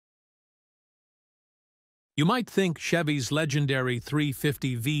You might think Chevy's legendary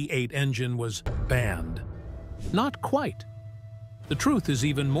 350 V8 engine was banned. Not quite. The truth is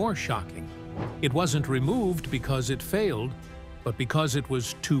even more shocking. It wasn't removed because it failed, but because it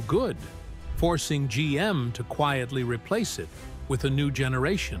was too good, forcing GM to quietly replace it with a new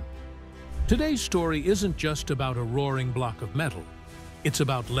generation. Today's story isn't just about a roaring block of metal. It's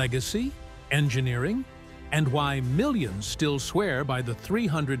about legacy, engineering, and why millions still swear by the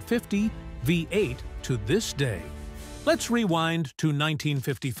 350 V8 to this day. Let's rewind to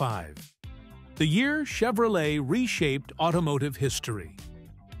 1955, the year Chevrolet reshaped automotive history.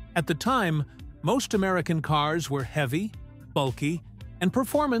 At the time, most American cars were heavy, bulky, and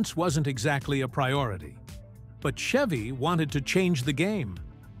performance wasn't exactly a priority. But Chevy wanted to change the game.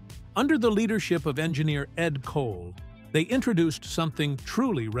 Under the leadership of engineer Ed Cole, they introduced something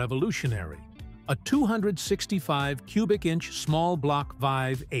truly revolutionary: a 265 cubic inch small block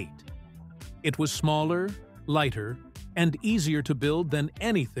Vive 8. It was smaller, lighter, and easier to build than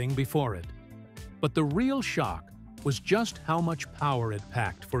anything before it. But the real shock was just how much power it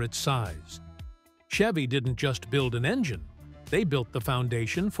packed for its size. Chevy didn't just build an engine, they built the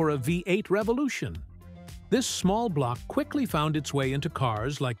foundation for a V8 revolution. This small block quickly found its way into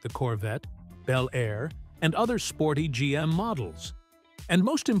cars like the Corvette, Bel Air, and other sporty GM models. And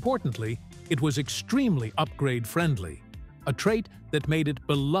most importantly, it was extremely upgrade-friendly, a trait that made it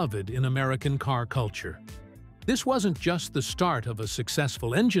beloved in American car culture. This wasn't just the start of a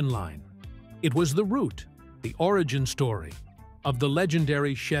successful engine line. It was the root, the origin story, of the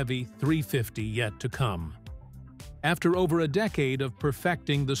legendary Chevy 350 yet to come. After over a decade of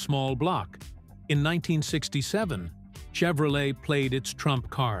perfecting the small block, in 1967, Chevrolet played its trump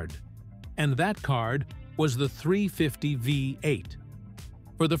card. And that card was the 350 V8.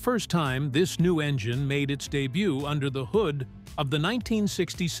 For the first time, this new engine made its debut under the hood of the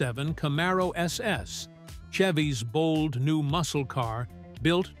 1967 Camaro SS, Chevy's bold new muscle car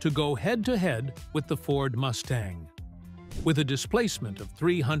built to go head-to-head with the Ford Mustang. With a displacement of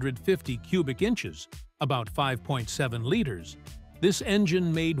 350 cubic inches, about 5.7 liters, this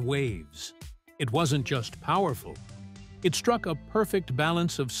engine made waves. It wasn't just powerful. It struck a perfect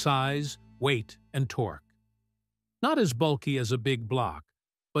balance of size, weight, and torque. Not as bulky as a big block,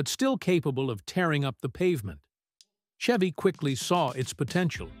 but still capable of tearing up the pavement. Chevy quickly saw its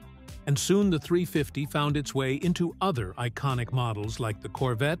potential, and soon the 350 found its way into other iconic models like the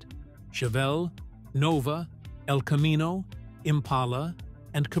Corvette, Chevelle, Nova, El Camino, Impala,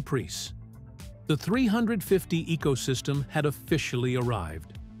 and Caprice. The 350 ecosystem had officially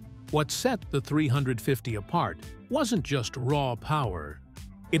arrived. What set the 350 apart wasn't just raw power.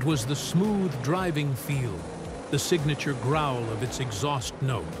 It was the smooth driving feel, the signature growl of its exhaust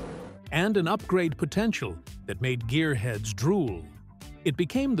note, and an upgrade potential that made gearheads drool. It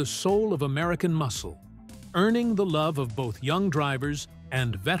became the soul of American muscle, earning the love of both young drivers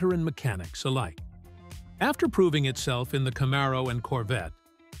and veteran mechanics alike. After proving itself in the Camaro and Corvette,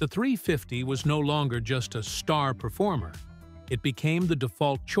 the 350 was no longer just a star performer. It became the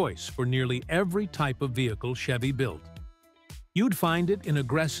default choice for nearly every type of vehicle Chevy built. You'd find it in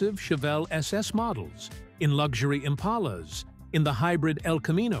aggressive Chevelle SS models, in luxury Impalas, in the hybrid El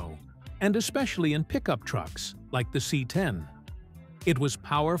Camino, and especially in pickup trucks like the C10. It was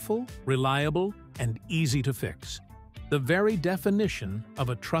powerful, reliable, and easy to fix, the very definition of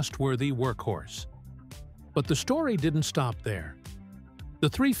a trustworthy workhorse. But the story didn't stop there. The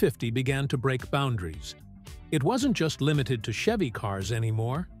 350 began to break boundaries. It wasn't just limited to Chevy cars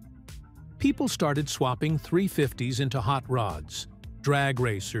anymore. People started swapping 350s into hot rods, drag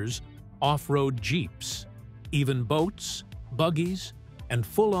racers, off-road Jeeps, even boats, buggies, and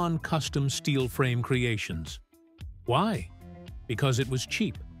full-on custom steel frame creations. Why? Because it was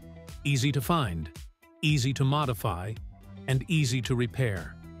cheap, easy to find, easy to modify, and easy to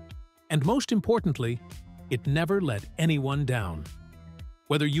repair. And most importantly, it never let anyone down.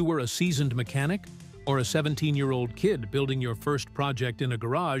 Whether you were a seasoned mechanic or a 17-year-old kid building your first project in a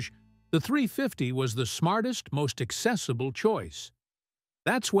garage, the 350 was the smartest, most accessible choice.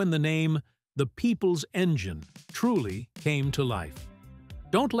 That's when the name, the People's Engine, truly came to life.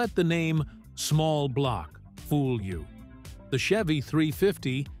 Don't let the name small block fool you. The Chevy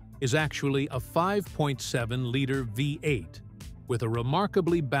 350 is actually a 5.7-liter V8 with a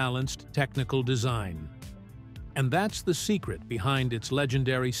remarkably balanced technical design. And that's the secret behind its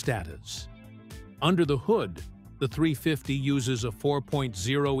legendary status. Under the hood, the 350 uses a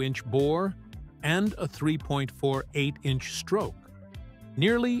 4.0-inch bore and a 3.48-inch stroke,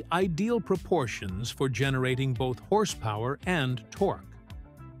 nearly ideal proportions for generating both horsepower and torque.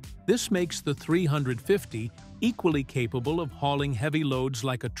 This makes the 350 equally capable of hauling heavy loads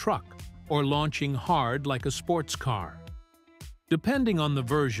like a truck or launching hard like a sports car. Depending on the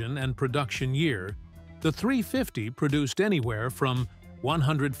version and production year, the 350 produced anywhere from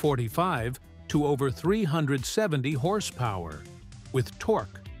 145 to over 370 horsepower, with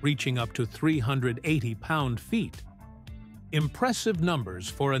torque reaching up to 380 pound-feet. Impressive numbers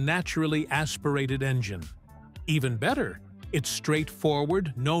for a naturally aspirated engine. Even better, its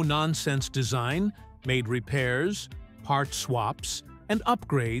straightforward, no-nonsense design made repairs, part swaps, and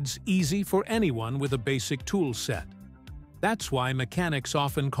upgrades easy for anyone with a basic tool set. That's why mechanics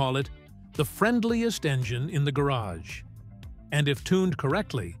often call it the friendliest engine in the garage. And if tuned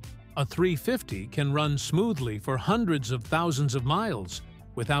correctly, a 350 can run smoothly for hundreds of thousands of miles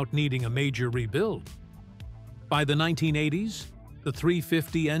without needing a major rebuild. By the 1980s, the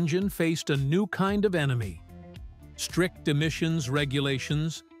 350 engine faced a new kind of enemy: strict emissions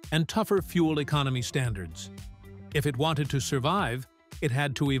regulations and tougher fuel economy standards. If it wanted to survive, it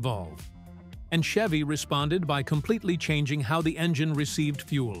had to evolve. And Chevy responded by completely changing how the engine received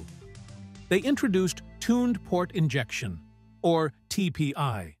fuel. They introduced tuned port injection, or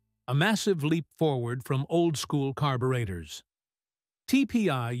TPI, a massive leap forward from old-school carburetors.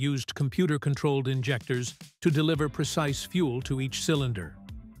 TPI used computer-controlled injectors to deliver precise fuel to each cylinder,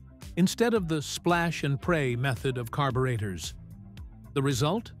 instead of the splash-and-pray method of carburetors. The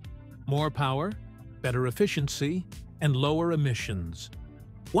result? More power, better efficiency, and lower emissions.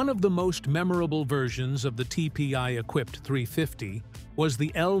 One of the most memorable versions of the TPI-equipped 350 was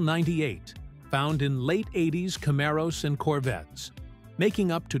the L98, found in late 80s Camaros and Corvettes,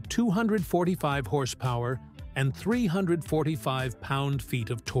 making up to 245 horsepower and 345 pound-feet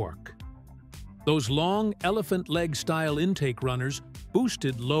of torque. Those long elephant leg-style intake runners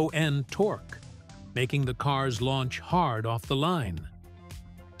boosted low-end torque, making the cars launch hard off the line.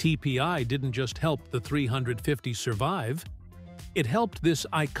 TPI didn't just help the 350 survive, it helped this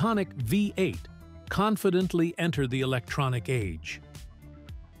iconic V8 confidently enter the electronic age.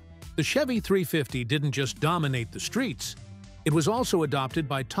 The Chevy 350 didn't just dominate the streets, it was also adopted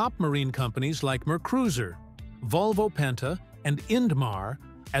by top marine companies like Mercruiser, Volvo Penta, and Indmar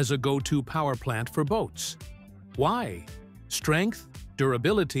as a go-to power plant for boats. Why? Strength,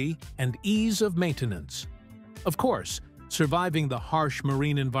 durability, and ease of maintenance. Of course, surviving the harsh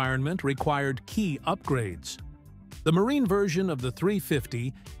marine environment required key upgrades. The marine version of the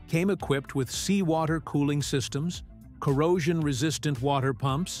 350 came equipped with seawater cooling systems, corrosion-resistant water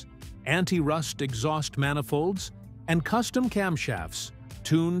pumps, anti-rust exhaust manifolds, and custom camshafts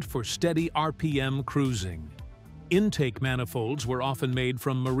tuned for steady RPM cruising. Intake manifolds were often made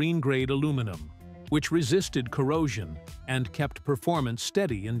from marine-grade aluminum, which resisted corrosion and kept performance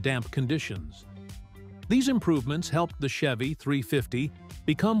steady in damp conditions. These improvements helped the Chevy 350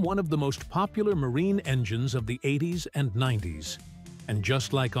 become one of the most popular marine engines of the 80s and 90s. And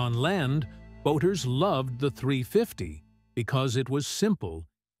just like on land, boaters loved the 350 because it was simple,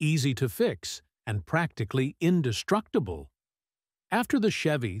 easy to fix, and practically indestructible. After the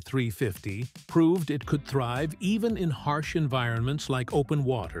Chevy 350 proved it could thrive even in harsh environments like open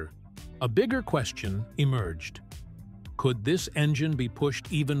water, a bigger question emerged. Could this engine be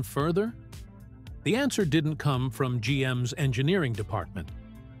pushed even further? The answer didn't come from GM's engineering department.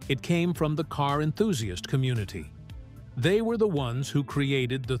 It came from the car enthusiast community. They were the ones who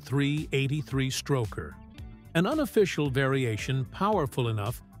created the 383 Stroker, an unofficial variation powerful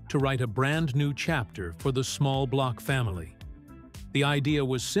enough to write a brand new chapter for the small block family. The idea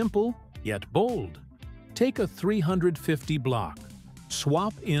was simple, yet bold. Take a 350 block,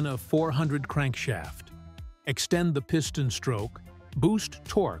 swap in a 400 crankshaft, extend the piston stroke, boost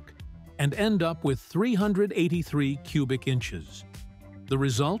torque, and end up with 383 cubic inches. The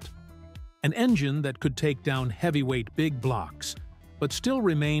result? An engine that could take down heavyweight big blocks, but still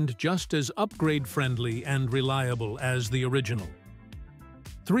remained just as upgrade-friendly and reliable as the original.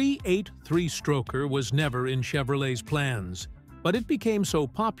 383 Stroker was never in Chevrolet's plans, but it became so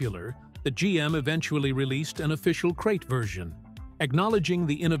popular that GM eventually released an official crate version, acknowledging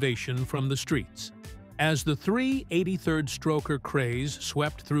the innovation from the streets. As the 383rd Stroker craze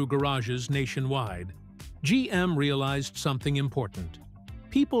swept through garages nationwide, GM realized something important.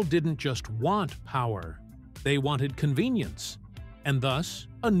 People didn't just want power, they wanted convenience. And thus,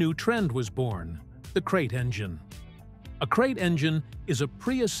 a new trend was born: the crate engine. A crate engine is a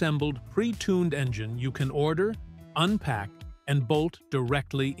pre-assembled, pre-tuned engine you can order, unpack, and bolt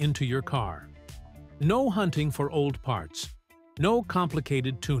directly into your car. No hunting for old parts, no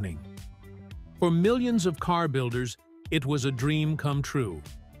complicated tuning. For millions of car builders, it was a dream come true.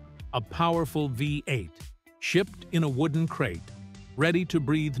 A powerful V8, shipped in a wooden crate, ready to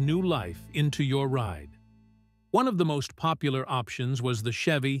breathe new life into your ride. One of the most popular options was the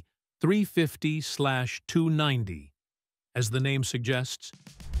Chevy 350/290. As the name suggests,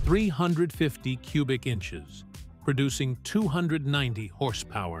 350 cubic inches, producing 290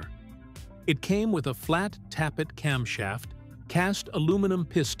 horsepower. It came with a flat tappet camshaft, cast aluminum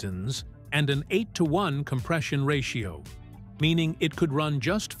pistons, and an 8-to-1 compression ratio, meaning it could run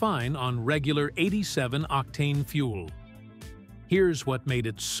just fine on regular 87-octane fuel. Here's what made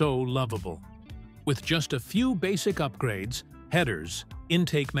it so lovable. With just a few basic upgrades, headers,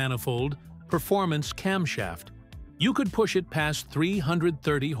 intake manifold, performance camshaft, you could push it past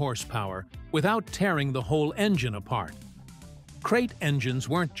 330 horsepower without tearing the whole engine apart. Crate engines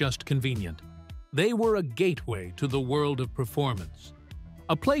weren't just convenient. They were a gateway to the world of performance.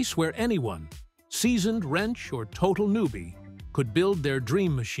 A place where anyone, seasoned wrench or total newbie, could build their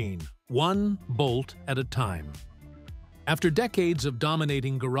dream machine, one bolt at a time. After decades of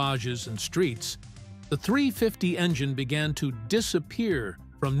dominating garages and streets, the 350 engine began to disappear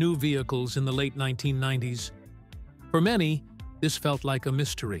from new vehicles in the late 1990s. For many, this felt like a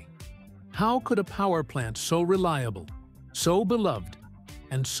mystery. How could a power plant so reliable, so beloved,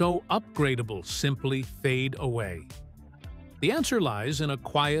 and so upgradable simply fade away? The answer lies in a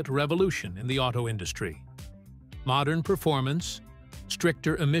quiet revolution in the auto industry. Modern performance,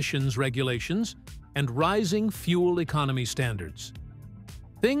 stricter emissions regulations, and rising fuel economy standards.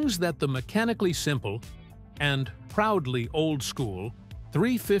 Things that the mechanically simple and proudly old-school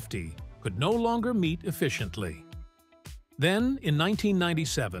 350 could no longer meet efficiently. Then, in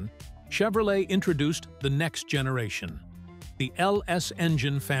 1997, Chevrolet introduced the next generation, the LS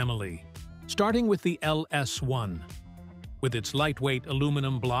engine family, starting with the LS1. With its lightweight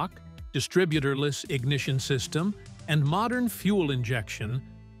aluminum block, distributorless ignition system, and modern fuel injection,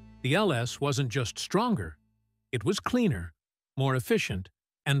 the LS wasn't just stronger, it was cleaner, more efficient,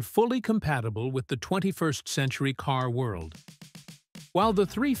 and fully compatible with the 21st century car world. While the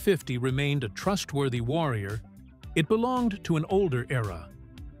 350 remained a trustworthy warrior, it belonged to an older era,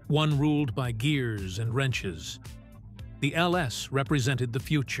 one ruled by gears and wrenches. The LS represented the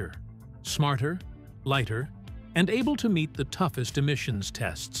future, smarter, lighter, and able to meet the toughest emissions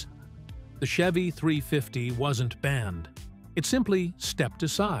tests. The Chevy 350 wasn't banned. It simply stepped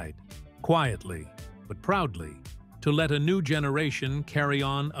aside, quietly but proudly, to let a new generation carry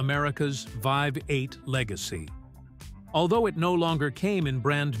on America's Vive 8 legacy. Although it no longer came in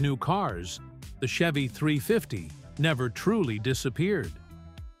brand-new cars, the Chevy 350 never truly disappeared.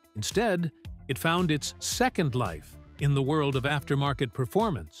 Instead, it found its second life in the world of aftermarket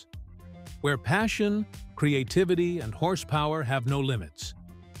performance, where passion, creativity, and horsepower have no limits.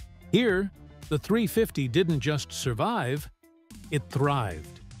 Here, the 350 didn't just survive, it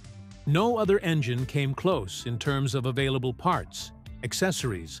thrived. No other engine came close in terms of available parts,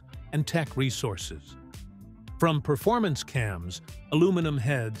 accessories, and tech resources. From performance cams, aluminum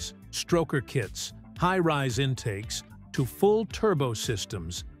heads, stroker kits, high-rise intakes, to full turbo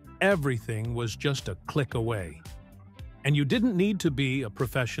systems, everything was just a click away. And you didn't need to be a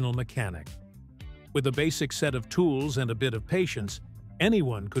professional mechanic. With a basic set of tools and a bit of patience,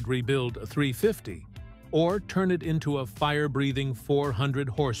 anyone could rebuild a 350 or turn it into a fire-breathing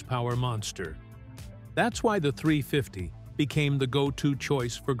 400-horsepower monster. That's why the 350 became the go-to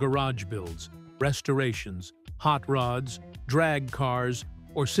choice for garage builds, restorations, hot rods, drag cars,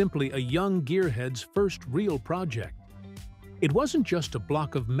 or simply a young gearhead's first real project. It wasn't just a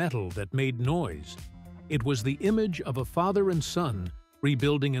block of metal that made noise. It was the image of a father and son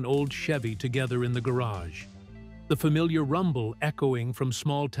rebuilding an old Chevy together in the garage. The familiar rumble echoing from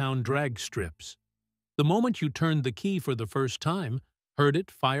small-town drag strips. The moment you turned the key for the first time, heard it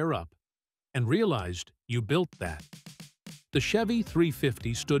fire up, and realized you built that. The Chevy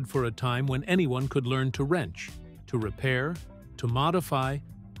 350 stood for a time when anyone could learn to wrench, to repair, to modify,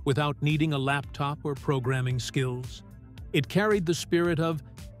 without needing a laptop or programming skills. It carried the spirit of,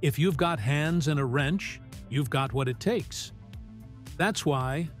 if you've got hands and a wrench, you've got what it takes. That's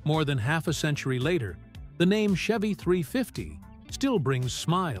why, more than half a century later, the name Chevy 350 still brings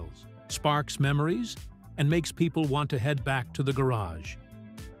smiles, sparks memories, and makes people want to head back to the garage.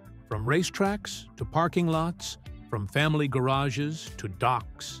 From racetracks to parking lots, from family garages to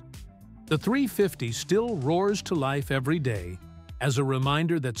docks, the 350 still roars to life every day as a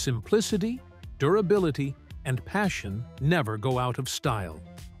reminder that simplicity, durability, and passion never go out of style.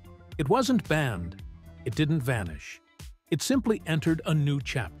 It wasn't banned, it didn't vanish. It simply entered a new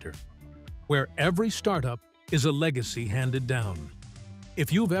chapter, where every startup is a legacy handed down.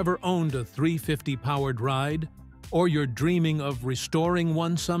 If you've ever owned a 350-powered ride, or you're dreaming of restoring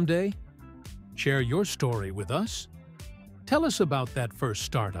one someday, share your story with us. Tell us about that first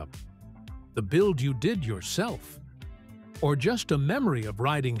startup, the build you did yourself. or just a memory of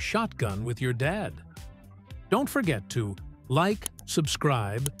riding shotgun with your dad. Don't forget to like,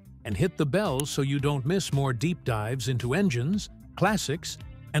 subscribe, and hit the bell so you don't miss more deep dives into engines, classics,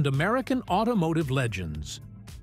 and American automotive legends.